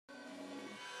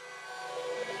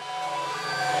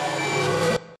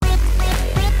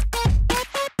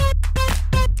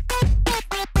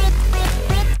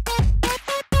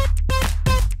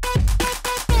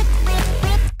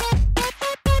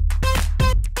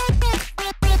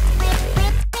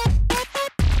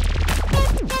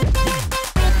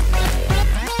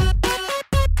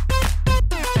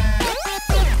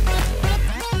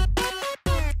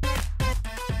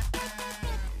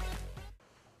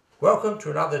to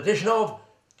another edition of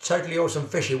Totally Awesome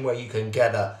Fishing, where you can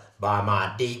gather by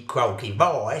my deep croaky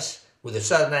voice with a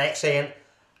southern accent.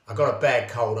 I've got a bad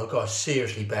cold. I've got a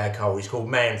seriously bad cold. It's called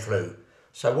man flu.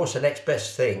 So what's the next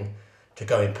best thing to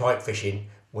going pike fishing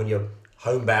when you're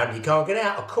homebound and you can't get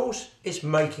out? Of course, it's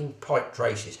making pike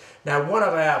traces. Now, one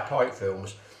of our pike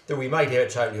films that we made here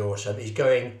at Totally Awesome is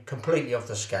going completely off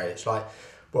the scale. It's like,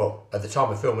 well, at the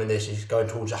time of filming this, it's going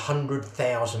towards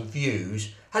 100,000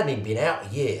 views. Hadn't even been out a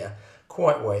year.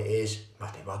 Quite where it is.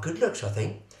 Must be my good looks, I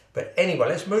think. But anyway,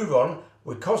 let's move on.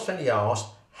 We're constantly asked,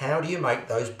 how do you make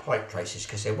those pike traces?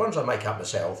 Because they're ones I make up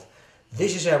myself.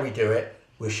 This is how we do it.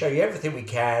 We'll show you everything we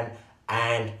can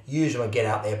and use them and get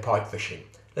out there pike fishing.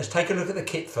 Let's take a look at the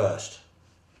kit first.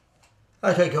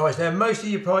 Okay guys, now most of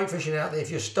you pike fishing out there,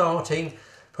 if you're starting,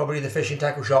 probably the fishing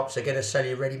tackle shops are going to sell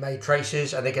you ready-made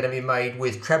traces and they're going to be made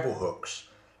with treble hooks.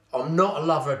 I'm not a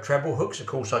lover of treble hooks, of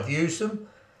course I've used them,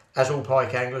 as all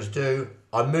pike anglers do.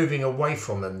 I'm moving away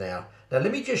from them now. Now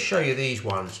let me just show you these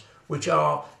ones, which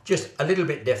are just a little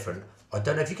bit different. I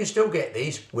don't know if you can still get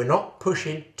these. We're not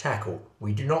pushing tackle.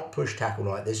 We do not push tackle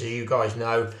like this, as you guys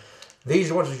know. These are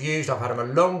the ones we've used. I've had them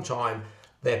a long time.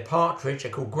 They're partridge.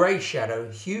 They're called Grey Shadow.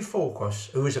 Hugh Falkos,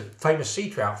 who was a famous sea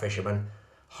trout fisherman,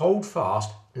 hold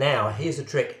fast. Now, here's the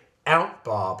trick. Out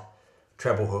barb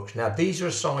treble hooks. Now, these are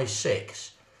a size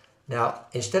 6. Now,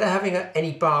 instead of having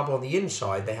any barb on the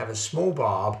inside, they have a small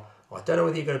barb. I don't know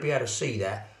whether you're going to be able to see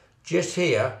that. Just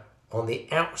here on the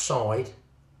outside,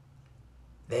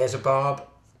 there's a barb.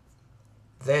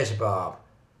 There's a barb.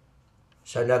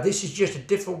 So now this is just a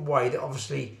different way that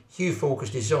obviously Hugh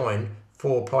Falkos designed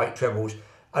for pike trebles.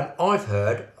 And I've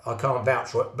heard, I can't vouch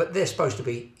for it, but they're supposed to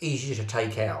be easier to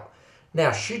take out.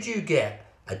 Now, should you get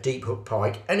a deep hook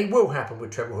pike, and it will happen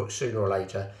with treble hooks sooner or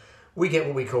later, we get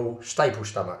what we call staple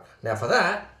stomach. Now for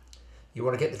that, you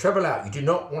want to get the treble out. You do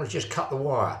not want to just cut the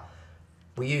wire.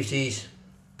 We use these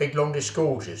big long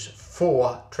disgorgers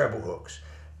for treble hooks.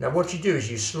 Now what you do is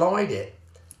you slide it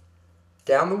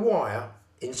down the wire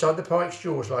inside the pike's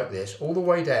jaws like this, all the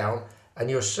way down, and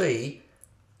you'll see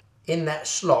in that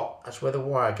slot, that's where the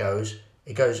wire goes.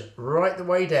 It goes right the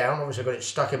way down. Obviously I've got it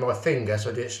stuck in my finger,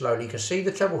 so I do it slowly. You can see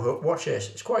the treble hook. Watch this.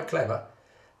 It's quite clever.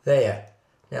 There.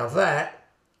 Now that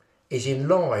is in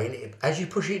line. As you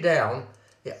push it down,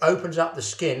 it opens up the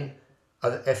skin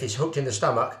if it's hooked in the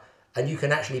stomach, and you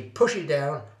can actually push it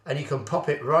down and you can pop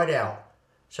it right out.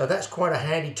 So that's quite a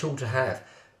handy tool to have.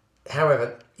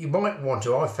 However, you might want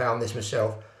to, I found this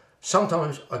myself,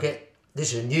 sometimes I get,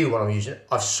 this is a new one I'm using,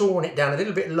 I've sawn it down a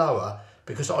little bit lower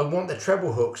because I want the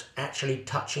treble hooks actually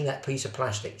touching that piece of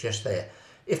plastic just there.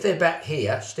 If they're back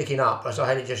here, sticking up, as I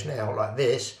had it just now, like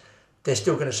this, they're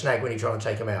still going to snag when you try and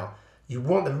take them out. You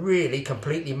want them really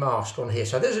completely masked on here.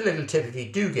 So there's a little tip: if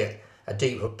you do get a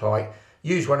deep hook pike,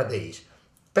 use one of these.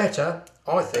 Better,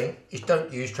 I think, is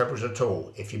don't use trebles at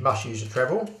all. If you must use a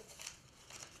treble,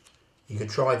 you could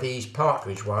try these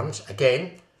partridge ones.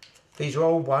 Again, these are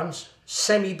old ones,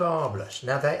 semi-barbless.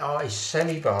 Now they are a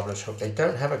semi-barbless hook. They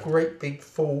don't have a great big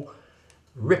full,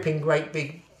 ripping great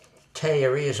big tear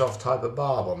your ears off type of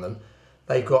barb on them.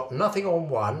 They've got nothing on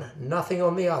one, nothing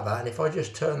on the other. And if I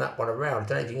just turn that one around, I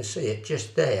don't know if you can see it,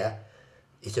 just there,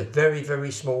 it's a very,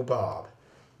 very small barb.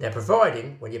 Now,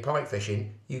 providing when you're pike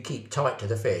fishing, you keep tight to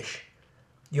the fish,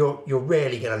 you're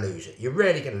rarely going to lose it. You're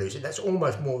rarely going to lose it. That's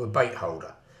almost more of a bait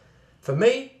holder. For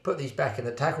me, put these back in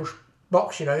the tackle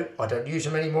box. You know, I don't use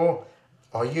them anymore.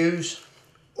 I use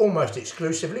almost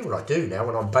exclusively, what I do now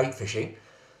when I'm bait fishing,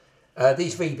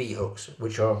 these VB hooks,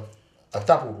 which are a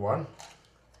doubled one,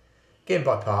 given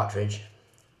by Partridge,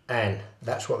 and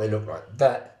that's what they look like.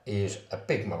 That is a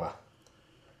big mama.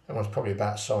 That one's probably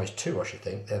about size 2, I should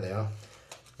think. There they are.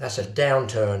 That's a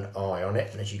downturned eye on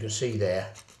it, and as you can see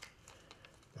there,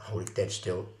 hold it dead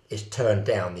still, it's turned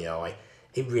down the eye.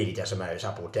 It really doesn't matter, it's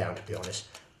up or down to be honest.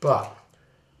 But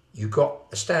you've got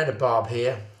a standard barb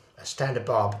here, a standard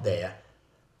barb there.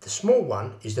 The small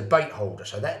one is the bait holder,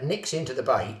 so that nicks into the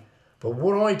bait. But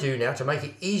what I do now to make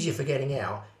it easier for getting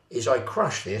out is I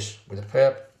crush this with a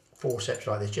pair of forceps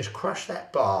like this, just crush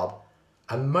that barb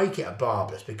and make it a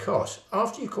barbless, because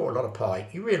after you've caught a lot of pike,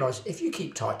 you realise if you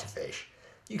keep tight to fish,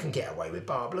 you can get away with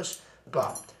barbless,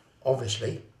 but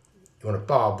obviously you want a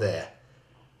barb there.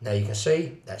 Now you can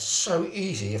see that's so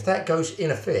easy. If that goes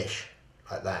in a fish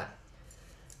like that,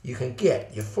 you can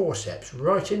get your forceps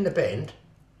right in the bend,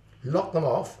 lock them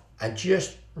off, and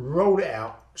just roll it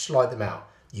out, slide them out.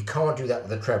 You can't do that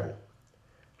with a treble.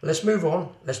 Let's move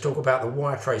on. Let's talk about the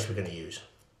wire trace we're going to use.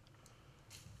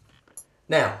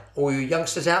 Now, all you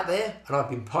youngsters out there, and I've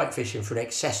been pike fishing for in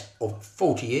excess of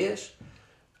 40 years,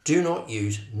 do not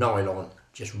use nylon.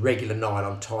 just regular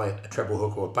nylon, tie a treble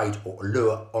hook or a bait or a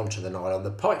lure onto the nylon.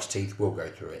 The pike's teeth will go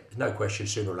through it, no question,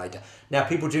 sooner or later. Now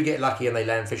people do get lucky and they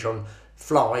land fish on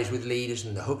flies with leaders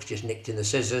and the hook's just nicked in the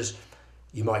scissors.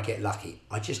 You might get lucky.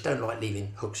 I just don't like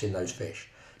leaving hooks in those fish.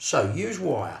 So use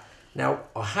wire. Now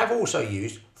I have also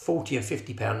used 40 and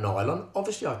 50 pound nylon.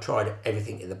 Obviously I've tried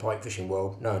everything in the pike fishing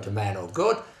world known to man or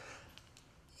God.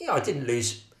 Yeah, I didn't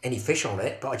lose any fish on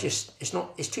it, but it's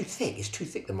too thick. It's too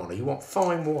thick, the mono. You want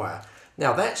fine wire.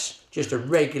 Now that's just a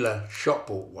regular shop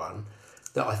bought one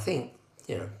that I think,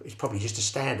 you know, is probably just a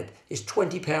standard. It's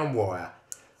 20 pound wire.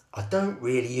 I don't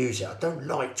really use it. I don't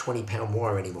like 20 pound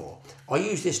wire anymore. I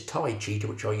use this tide cheater,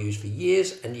 which I use for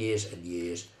years and years and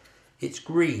years. It's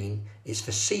green, it's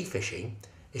for sea fishing.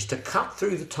 It's to cut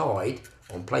through the tide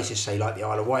on places, say like the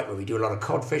Isle of Wight, where we do a lot of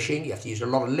cod fishing. You have to use a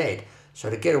lot of lead. So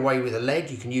to get away with a lead,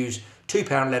 you can use 2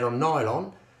 pound lead on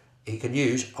nylon. You can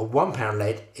use a 1 pound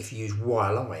lead if you use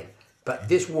wire line. But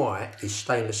this wire is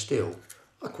stainless steel.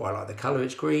 I quite like the colour,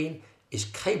 it's green. It's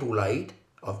cable laid.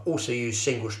 I've also used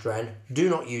single strand. Do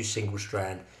not use single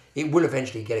strand. It will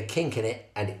eventually get a kink in it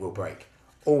and it will break.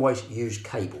 Always use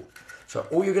cable. So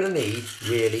all you're going to need,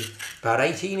 really, about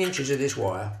 18 inches of this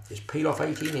wire. Just peel off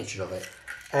 18 inches of it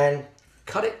and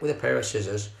cut it with a pair of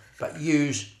scissors, but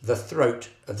use the throat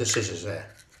of the scissors there.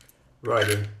 Right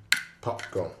in, pop,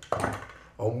 gone.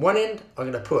 On one end, I'm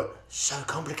going to put, so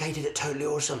complicated and totally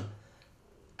awesome,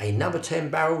 a number 10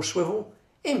 barrel swivel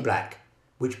in black,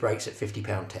 which breaks at 50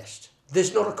 pound test.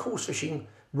 There's not a coarse fishing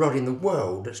rod in the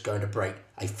world that's going to break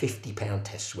a 50 pound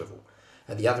test swivel.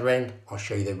 At the other end, I'll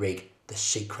show you the rig, the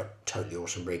secret, totally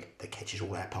awesome rig that catches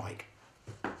all our pike.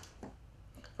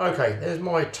 Okay, there's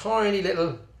my tiny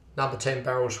little number 10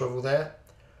 barrel swivel there.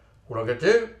 What I'm going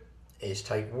to do is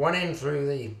take one end through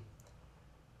the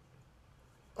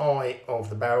eye of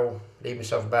the barrel, leave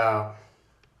myself about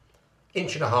 1.5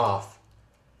 inches,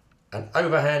 an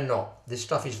overhand knot. This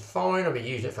stuff is fine, I've been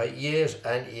using it for years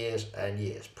and years and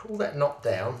years. Pull that knot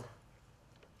down.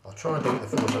 I'll try and do it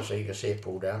with the filter so you can see it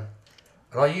pull down.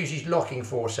 And I use these locking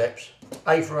forceps,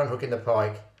 A for unhooking the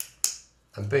pike,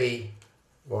 and B,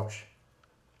 watch,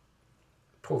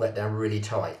 pull that down really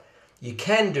tight. You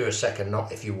can do a second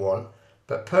knot if you want,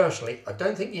 but personally I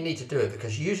don't think you need to do it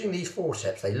because using these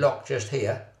forceps, they lock just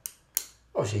here.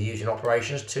 Obviously using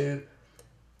operations to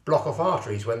block off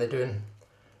arteries when they're doing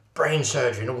brain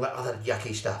surgery and all that other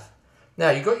yucky stuff.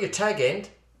 Now you've got your tag end,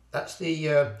 that's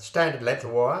the standard length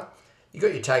of wire. You've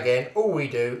got your tag end, all we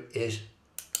do is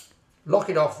lock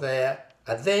it off there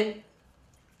and then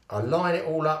I line it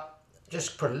all up,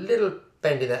 just put a little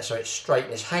bend in that so it's straight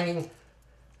and it's hanging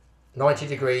 90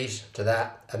 degrees to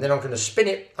that, and then I'm going to spin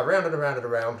it around and around and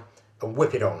around and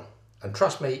whip it on, and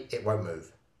trust me, it won't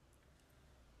move.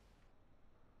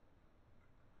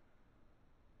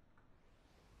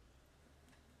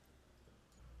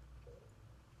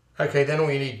 Okay, then all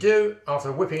you need to do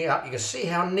after whipping it up, you can see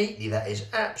how neatly that is,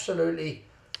 absolutely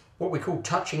what we call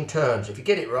touching turns. If you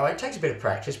get it right, it takes a bit of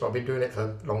practice, but I've been doing it for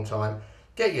a long time.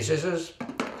 Get your scissors,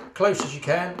 close as you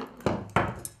can.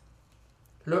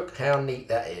 Look how neat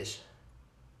that is.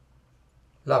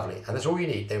 Lovely, and that's all you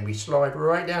need. Then we slide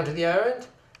right down to the other end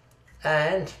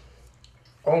and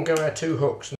on go our 2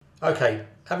 hooks. Okay,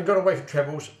 having gone away from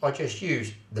trebles, I just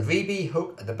use the VB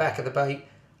hook at the back of the bait,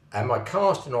 and my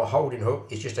casting or holding hook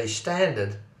is just a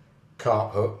standard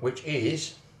carp hook, which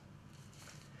is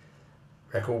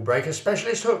Record Breaker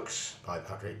Specialist Hooks by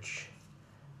Partridge,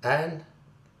 and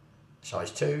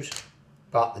size 2s,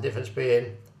 but the difference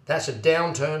being that's a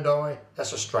downturned eye,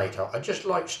 that's a straight eye. I just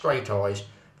like straight eyes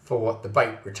for the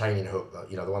bait retaining hook,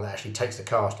 you know, the one that actually takes the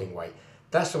casting weight.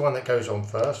 That's the one that goes on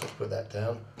first. Let's put that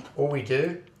down. All we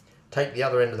do, take the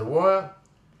other end of the wire,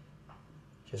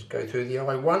 just go through the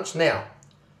eye once. Now,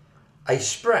 a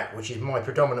sprat, which is my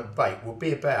predominant bait, will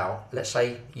be about, let's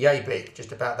say, yay big,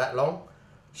 just about that long.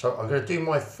 So I'm going to do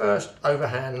my first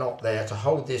overhand knot there to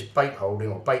hold this bait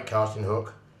holding or bait casting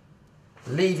hook,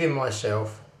 leaving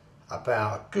myself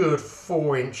about a good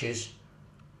 4 inches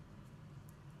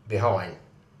behind.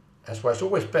 That's why it's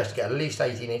always best to get at least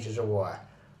 18 inches of wire.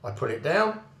 I put it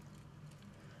down,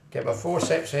 get my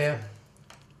forceps here,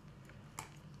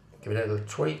 give it a little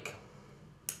tweak.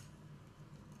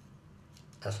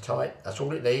 That's tight, that's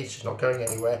all it needs, it's not going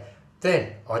anywhere.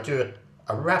 Then I do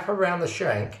a wrap around the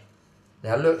shank.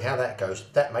 Now look how that goes,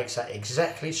 that makes that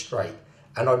exactly straight.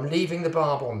 And I'm leaving the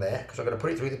barb on there because I'm going to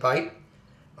put it through the bait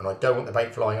and I don't want the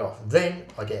bait flying off. Then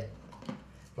I get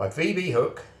my VB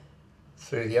hook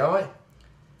through the eye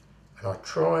and I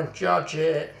try and judge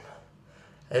it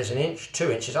as 1 inch,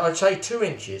 2 inches, I'd say 2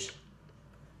 inches.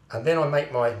 And then I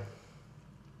make my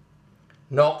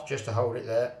knot just to hold it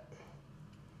there.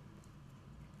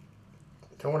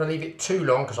 Don't want to leave it too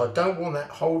long because I don't want that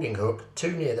holding hook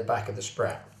too near the back of the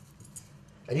sprat.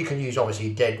 And you can use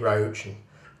obviously dead roach and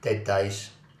dead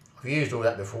dace. I've used all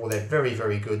that before. They're very,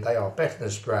 very good. They are better than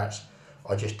sprats.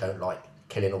 I just don't like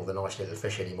killing all the nice little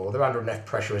fish anymore. They're under enough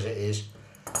pressure as it is.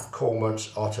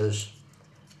 Cormorants, otters,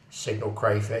 signal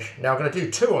crayfish. Now I'm going to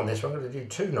do 2 on this one. I'm going to do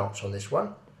 2 knots on this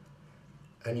one.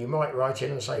 And you might write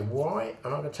in and say why,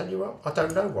 and I'm going to tell you what, I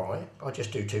don't know why. I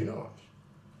just do 2 knots.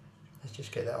 Let's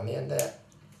just get that on the end there.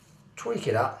 Tweak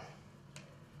it up.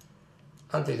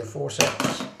 Undo the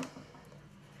forceps.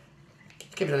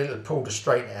 Give it a little pull to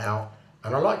straighten it out.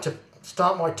 And I like to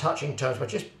start my touching turns by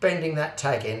just bending that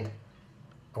tag end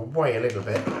away a little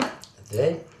bit.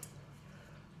 Then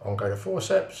I'll go to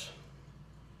forceps.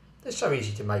 They're so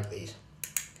easy to make these.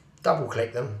 Double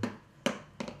click them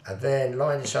and then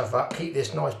line yourself up. Keep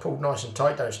this nice pulled nice and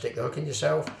tight, don't stick the hook in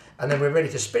yourself. And then we're ready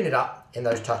to spin it up in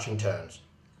those touching turns.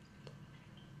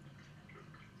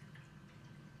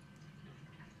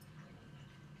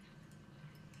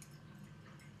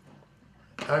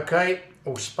 Okay,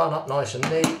 all spun up nice and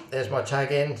neat. There's my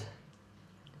tag end.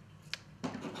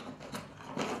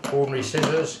 Ordinary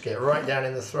scissors, get right down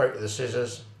in the throat with the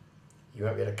scissors. You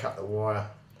won't be able to cut the wire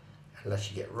unless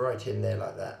you get right in there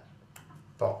like that.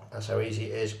 But that's how easy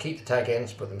it is. Keep the tag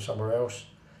ends, put them somewhere else.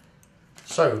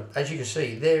 So, as you can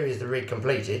see, there is the rig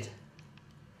completed.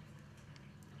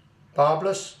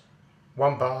 Barbless,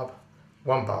 1 barb,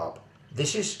 1 barb.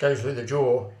 This goes through the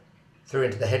jaw, through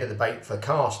into the head of the bait for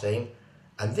casting.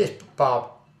 And this barb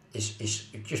is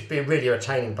just be a really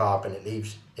retaining barb, and it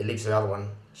leaves the other one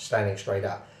standing straight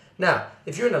up. Now,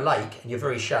 if you're in a lake and you're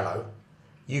very shallow,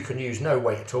 you can use no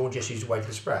weight at all, just use the weight of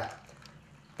the sprat.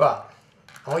 But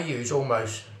I use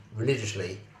almost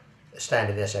religiously a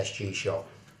standard SSG shot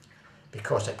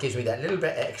because that gives me that little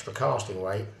bit extra casting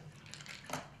weight.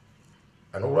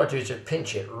 And all I do is just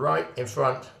pinch it right in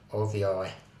front of the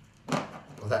eye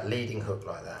of that leading hook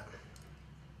like that.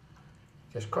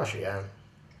 Just crush it down.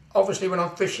 Obviously when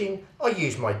I'm fishing, I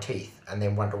use my teeth and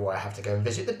then wonder why I have to go and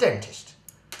visit the dentist.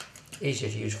 Easier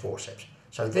to use forceps.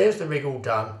 So there's the rig all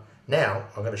done. Now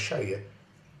I'm going to show you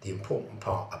the important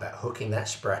part about hooking that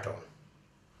sprat on.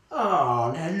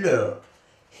 Oh, now look,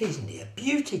 isn't he a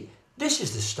beauty? This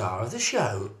is the star of the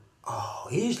show. Oh,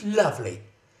 he's lovely.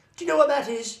 Do you know what that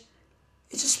is?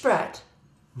 It's a sprat.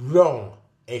 Wrong.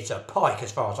 It's a pike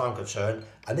as far as I'm concerned,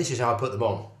 and this is how I put them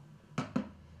on.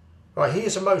 Right,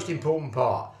 here's the most important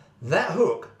part. That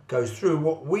hook goes through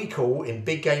what we call, in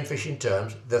big game fishing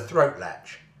terms, the throat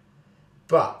latch.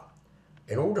 But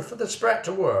in order for the sprat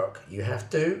to work, you have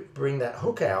to bring that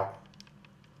hook out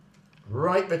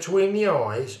right between the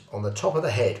eyes on the top of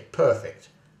the head. Perfect.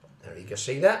 Now you can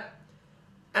see that?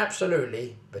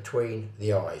 Absolutely between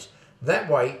the eyes. That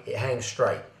way it hangs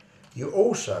straight. You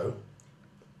also,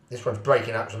 this one's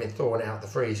breaking up because I've been thawing it out the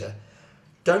freezer.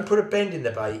 Don't put a bend in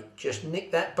the bait, just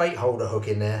nick that bait holder hook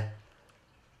in there.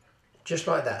 Just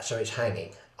like that, so it's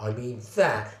hanging. I mean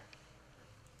that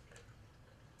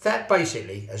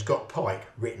basically has got pike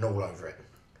written all over it.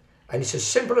 And it's as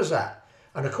simple as that.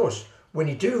 And of course, when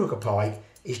you do hook a pike,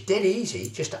 it's dead easy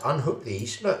just to unhook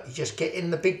these. Look, you just get in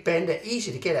the big bend, they're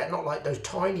easy to get at, not like those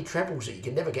tiny trebles that you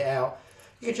can never get out.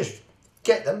 You can just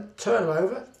get them, turn them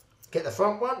over, get the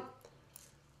front one,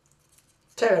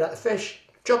 tear it out the fish,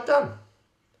 job done.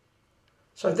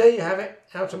 So there you have it,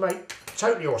 how to make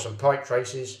totally awesome pike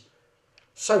traces.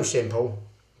 So simple.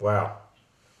 Wow.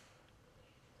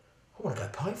 I want to go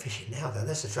pike fishing now though,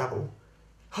 that's the trouble.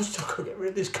 I've still got to get rid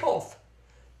of this cough.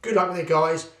 Good luck with it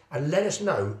guys, and let us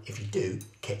know if you do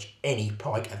catch any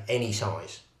pike of any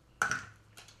size.